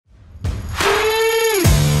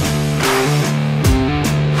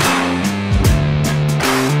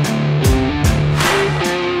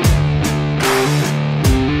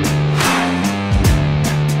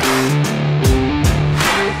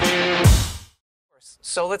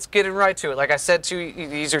So let's get right to it. Like I said to you,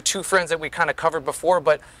 these are two friends that we kind of covered before,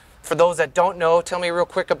 but for those that don't know, tell me real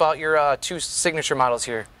quick about your two signature models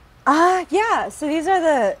here. Yeah, so these are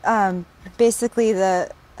the, basically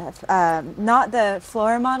the, not the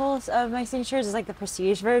floor models of my signatures, it's like the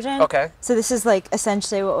prestige version. Okay. So this is like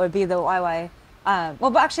essentially what would be the YY, well,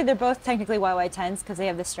 but actually they're both technically YY10s because they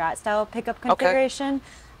have the Strat style pickup configuration.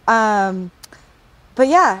 Okay. But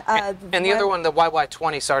yeah. And the other one, the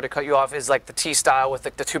YY20, sorry to cut you off, is like the T style with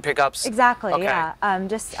like the two pickups. Exactly, okay. Yeah.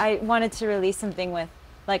 I wanted to release something with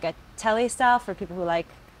like a tele style for people who like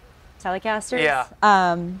Telecasters. Yeah.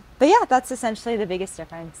 But yeah, that's essentially the biggest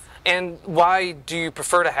difference. And why do you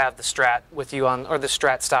prefer to have the Strat with you on, or the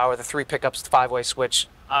Strat style, or the three pickups, the five-way switch,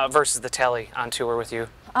 versus the tele on tour with you?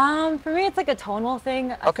 For me, it's like a tonal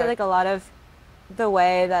thing. I feel like a lot of the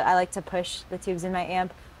way that I like to push the tubes in my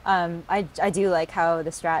amp, I do like how the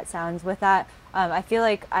Strat sounds with that. I feel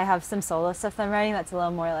like I have some solo stuff that I'm writing that's a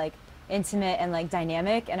little more like intimate and like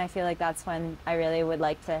dynamic, and I feel like that's when I really would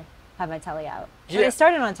like to have my tele out. Yeah. But I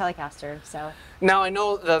started on a Telecaster, so. Now I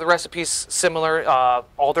know the recipe's similar,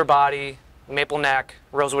 alder body, maple neck,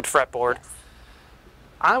 rosewood fretboard. Yes.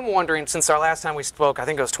 I'm wondering, since our last time we spoke, I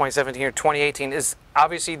think it was 2017 or 2018, is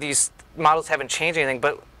obviously these models haven't changed anything,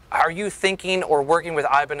 but are you thinking or working with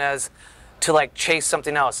Ibanez to like chase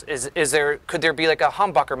something else? Could there be like a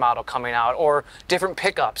humbucker model coming out or different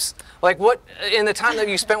pickups? Like what, in the time that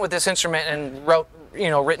you spent with this instrument and wrote,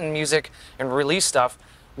 written music and released stuff,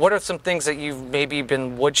 what are some things that you've maybe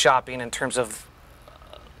been wood shopping in terms of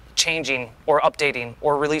changing or updating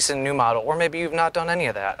or releasing a new model? Or maybe you've not done any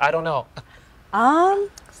of that. I don't know.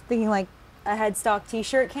 Thinking like a headstock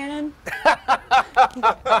t-shirt cannon.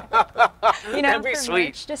 That'd be sweet.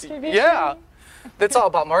 Merch distribution. Yeah. That's all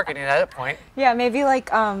about marketing at that point. Yeah, maybe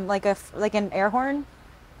like an air horn.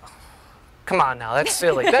 Come on now, that's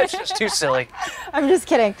silly. That's just too silly. I'm just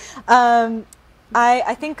kidding.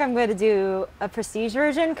 I think I'm going to do a prestige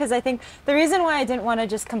version because I think the reason why I didn't want to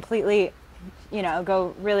just completely,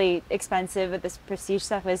 go really expensive with this prestige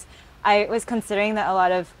stuff is I was considering that a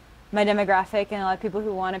lot of my demographic and a lot of people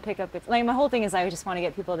who want to pick up, like my whole thing is I just want to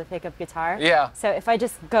get people to pick up guitar. Yeah. So if I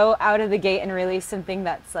just go out of the gate and release something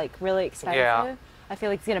that's like really expensive, I feel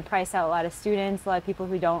like it's going to price out a lot of students, a lot of people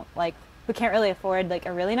who who can't really afford like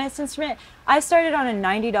a really nice instrument. I started on a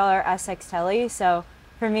 $90 SX Tele, so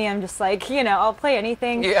for me, I'm just like, I'll play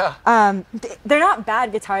anything. Yeah. They're not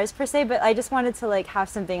bad guitars per se, but I just wanted to like have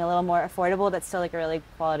something a little more affordable that's still like a really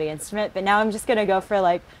quality instrument. But now I'm just gonna go for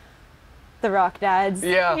like the rock dads.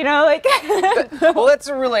 Yeah. Well, that's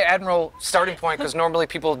a really admirable starting point because normally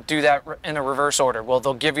people do that in a reverse order. Well,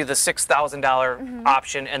 they'll give you the $6,000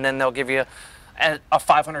 option, and then they'll give you a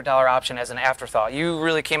 $500 option as an afterthought. You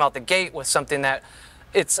really came out the gate with something that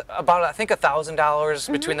it's about, I think,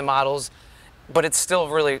 $1,000 between the models. But it's still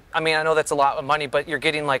really, I mean, I know that's a lot of money, but you're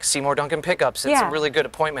getting like Seymour Duncan pickups. It's a really good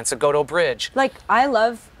appointment. It's a Godot bridge. Like, I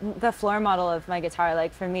love the floor model of my guitar.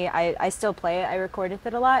 Like, for me, I still play it. I record with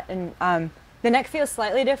it a lot. And the neck feels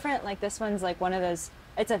slightly different. Like, this one's like one of those,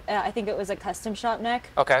 I think it was a custom shop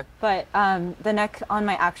neck. Okay. But the neck on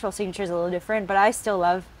my actual signature is a little different. But I still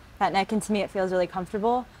love that neck. And to me, it feels really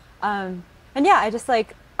comfortable. And yeah,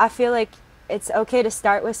 I feel like it's okay to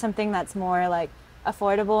start with something that's more like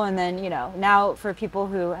affordable, and then now for people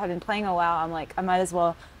who have been playing a while, I'm like, I might as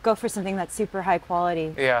well go for something that's super high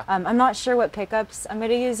quality. Yeah. I'm not sure what pickups I'm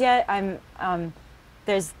going to use yet.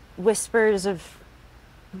 There's whispers of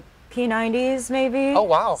P90s maybe. Oh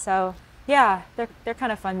wow. So yeah, they're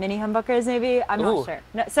kind of fun mini humbuckers maybe. I'm not sure.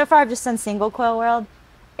 No, so far I've just done single coil world,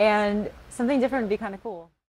 and something different would be kind of cool.